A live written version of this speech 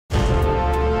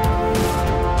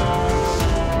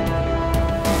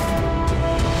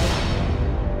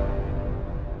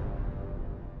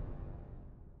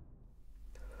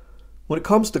When it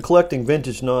comes to collecting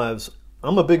vintage knives,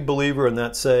 I'm a big believer in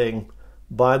that saying,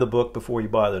 buy the book before you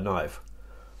buy the knife.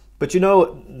 But you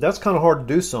know, that's kind of hard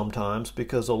to do sometimes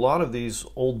because a lot of these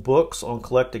old books on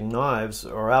collecting knives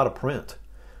are out of print.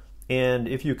 And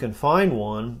if you can find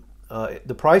one,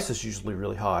 the price is usually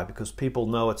really high because people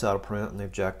know it's out of print and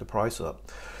they've jacked the price up.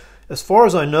 As far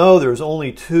as I know, there's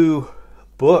only 2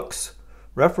 books,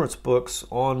 reference books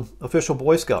on official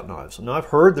Boy Scout knives. And I've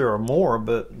heard there are more,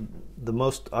 but the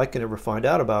most I can ever find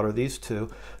out about are these 2.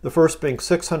 The first being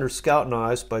 600 Scout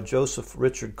Knives by Joseph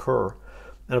Richard Kerr.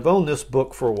 And I've owned this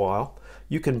book for a while.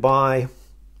 You can buy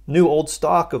new old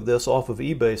stock of this off of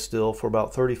eBay still for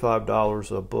about $35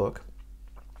 a book.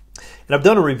 And I've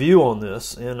done a review on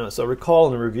this, and as I recall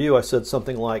in the review I said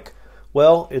something like,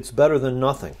 well, it's better than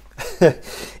nothing.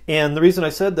 And the reason I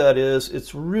said that is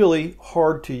it's really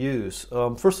hard to use.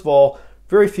 First of all,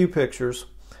 very few pictures.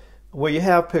 Where you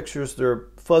have pictures, they're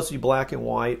fuzzy black and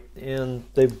white, and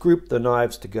they've grouped the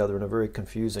knives together in a very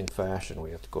confusing fashion.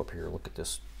 We have to go up here and look at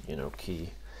this, key.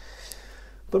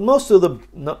 But most of the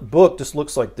book just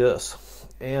looks like this.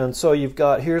 And so you've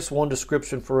got, here's one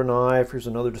description for a knife, here's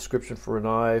another description for a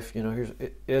knife, and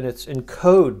it's in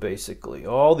code basically.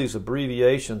 All these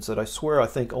abbreviations that I swear I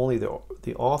think only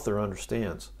the author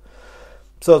understands.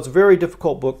 So it's a very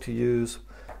difficult book to use,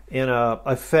 and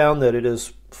I found that it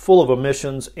is full of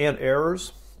omissions and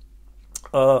errors.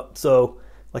 So,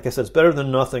 like I said, it's better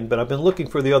than nothing, but I've been looking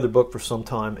for the other book for some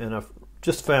time, and I've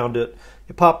just found it.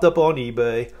 It popped up on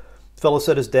eBay. The fellow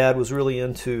said his dad was really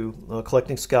into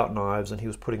collecting Scout knives, and he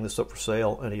was putting this up for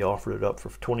sale, and he offered it up for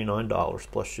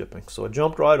 $29 plus shipping. So I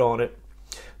jumped right on it.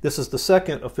 This is the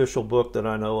second official book that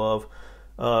I know of,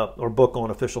 or book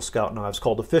on official Scout knives,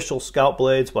 called Official Scout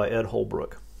Blades by Ed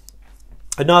Holbrook.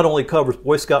 It not only covers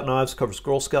Boy Scout knives, it covers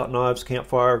Girl Scout knives,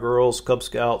 Campfire Girls, Cub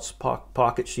Scouts,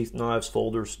 pocket sheath knives,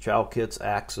 folders, chow kits,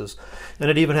 axes,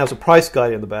 and it even has a price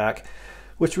guide in the back,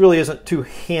 which really isn't too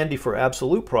handy for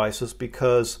absolute prices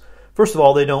because, first of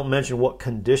all, they don't mention what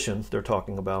condition they're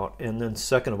talking about, and then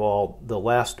second of all, the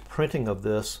last printing of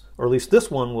this, or at least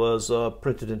this one, was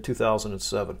printed in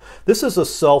 2007. This is a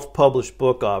self-published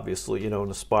book, obviously, in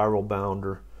a spiral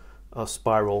binder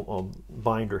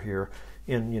here,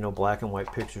 in black and white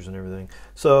pictures and everything.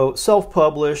 So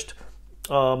self-published,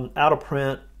 out of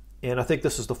print, and I think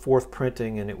this is the 4th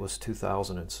printing, and it was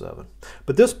 2007.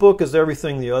 But this book is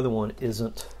everything the other one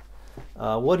isn't.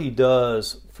 What he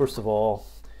does, first of all,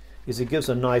 is he gives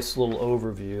a nice little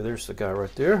overview. There's the guy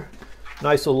right there.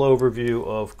 Nice little overview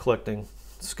of collecting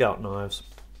Scout knives.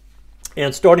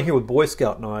 And starting here with Boy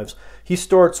Scout knives, he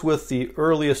starts with the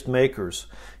earliest makers.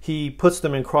 He puts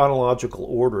them in chronological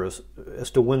order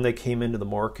as to when they came into the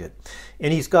market.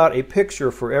 And he's got a picture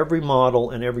for every model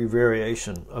and every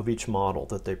variation of each model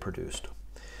that they produced.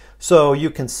 So you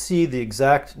can see the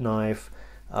exact knife,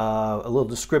 a little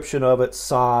description of it,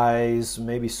 size,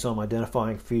 maybe some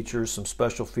identifying features, some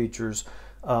special features,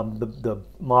 the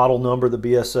model number, the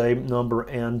BSA number,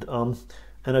 and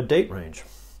a date range.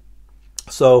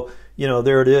 So,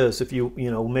 there it is. If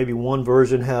maybe one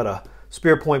version had a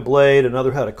spear point blade,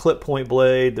 another had a clip point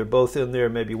blade, they're both in there.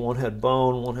 Maybe one had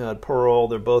bone, one had pearl,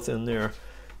 they're both in there.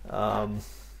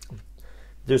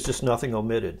 There's just nothing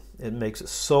omitted. It makes it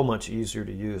so much easier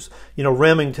to use.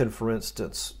 Remington, for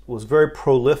instance, was very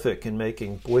prolific in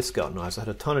making Boy Scout knives. I had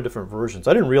a ton of different versions.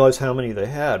 I didn't realize how many they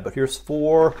had, but here's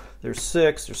 4, there's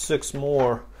 6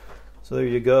 more. So there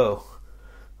you go.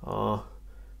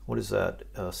 What is that?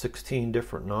 16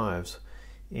 different knives.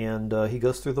 And he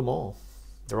goes through them all.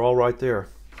 They're all right there.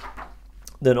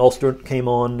 Then Ulster came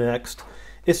on next.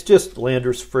 It's just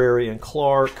Landers, Frary, and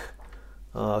Clark.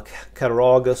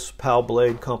 Cattaraugus, Powell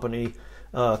Blade Company,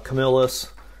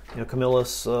 Camillus,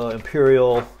 Camillus,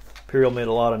 Imperial. Imperial made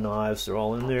a lot of knives. They're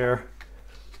all in there.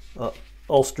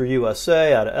 Ulster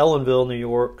USA out of Ellenville, New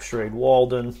York. Schrade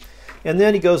Walden. And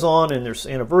then he goes on, and there's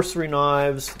anniversary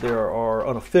knives. There are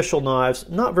unofficial knives.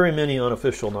 Not very many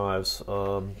unofficial knives,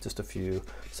 just a few.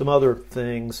 Some other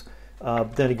things.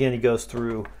 Then again, he goes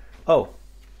through,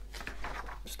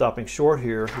 stopping short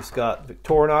here, he's got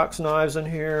Victorinox knives in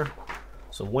here,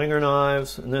 some Winger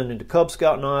knives, and then into Cub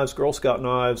Scout knives, Girl Scout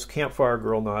knives, Campfire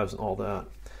Girl knives, and all that.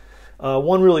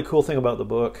 One really cool thing about the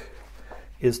book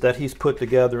is that he's put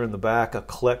together in the back a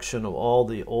collection of all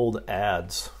the old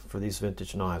ads for these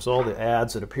vintage knives, all the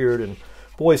ads that appeared in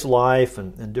Boy's Life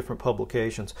and different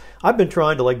publications. I've been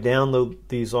trying to download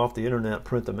these off the internet,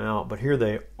 print them out, but here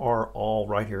they are all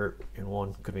right here in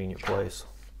one convenient place.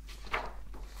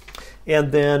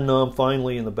 And then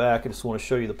finally in the back, I just want to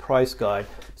show you the price guide.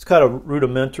 It's kind of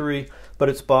rudimentary, but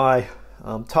it's by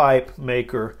type,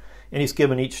 maker, and he's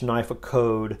given each knife a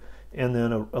code and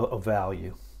then a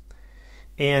value.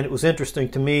 And it was interesting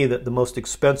to me that the most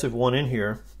expensive one in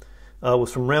here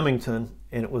was from Remington,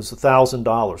 and it was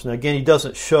 $1,000. Now again, he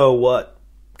doesn't show what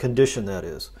condition that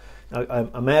is.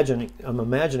 I'm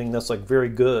imagining that's like very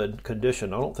good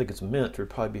condition. I don't think it's mint, or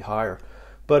it'd probably be higher.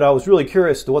 But I was really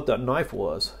curious to what that knife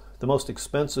was, the most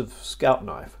expensive scout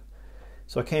knife.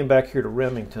 So I came back here to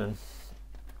Remington,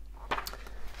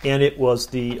 and it was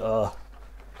the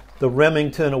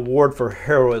Remington Award for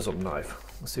Heroism knife.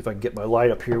 Let's see if I can get my light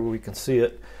up here where we can see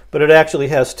it. But it actually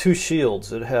has two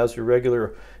shields. It has your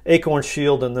regular acorn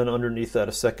shield, and then underneath that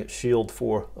a second shield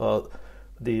for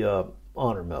the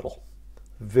honor medal.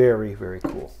 Very, very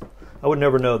cool. I would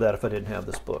never know that if I didn't have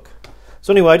this book.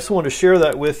 So anyway, I just wanted to share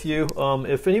that with you.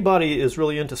 If anybody is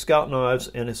really into scout knives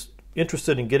and is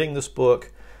interested in getting this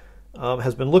book,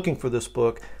 has been looking for this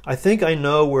book, I think I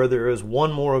know where there is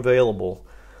one more available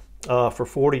for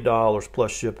 $40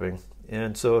 plus shipping.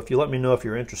 And so if you let me know if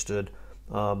you're interested,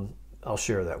 I'll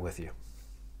share that with you.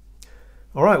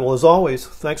 All right, well, as always,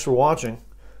 thanks for watching,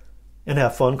 and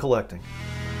have fun collecting.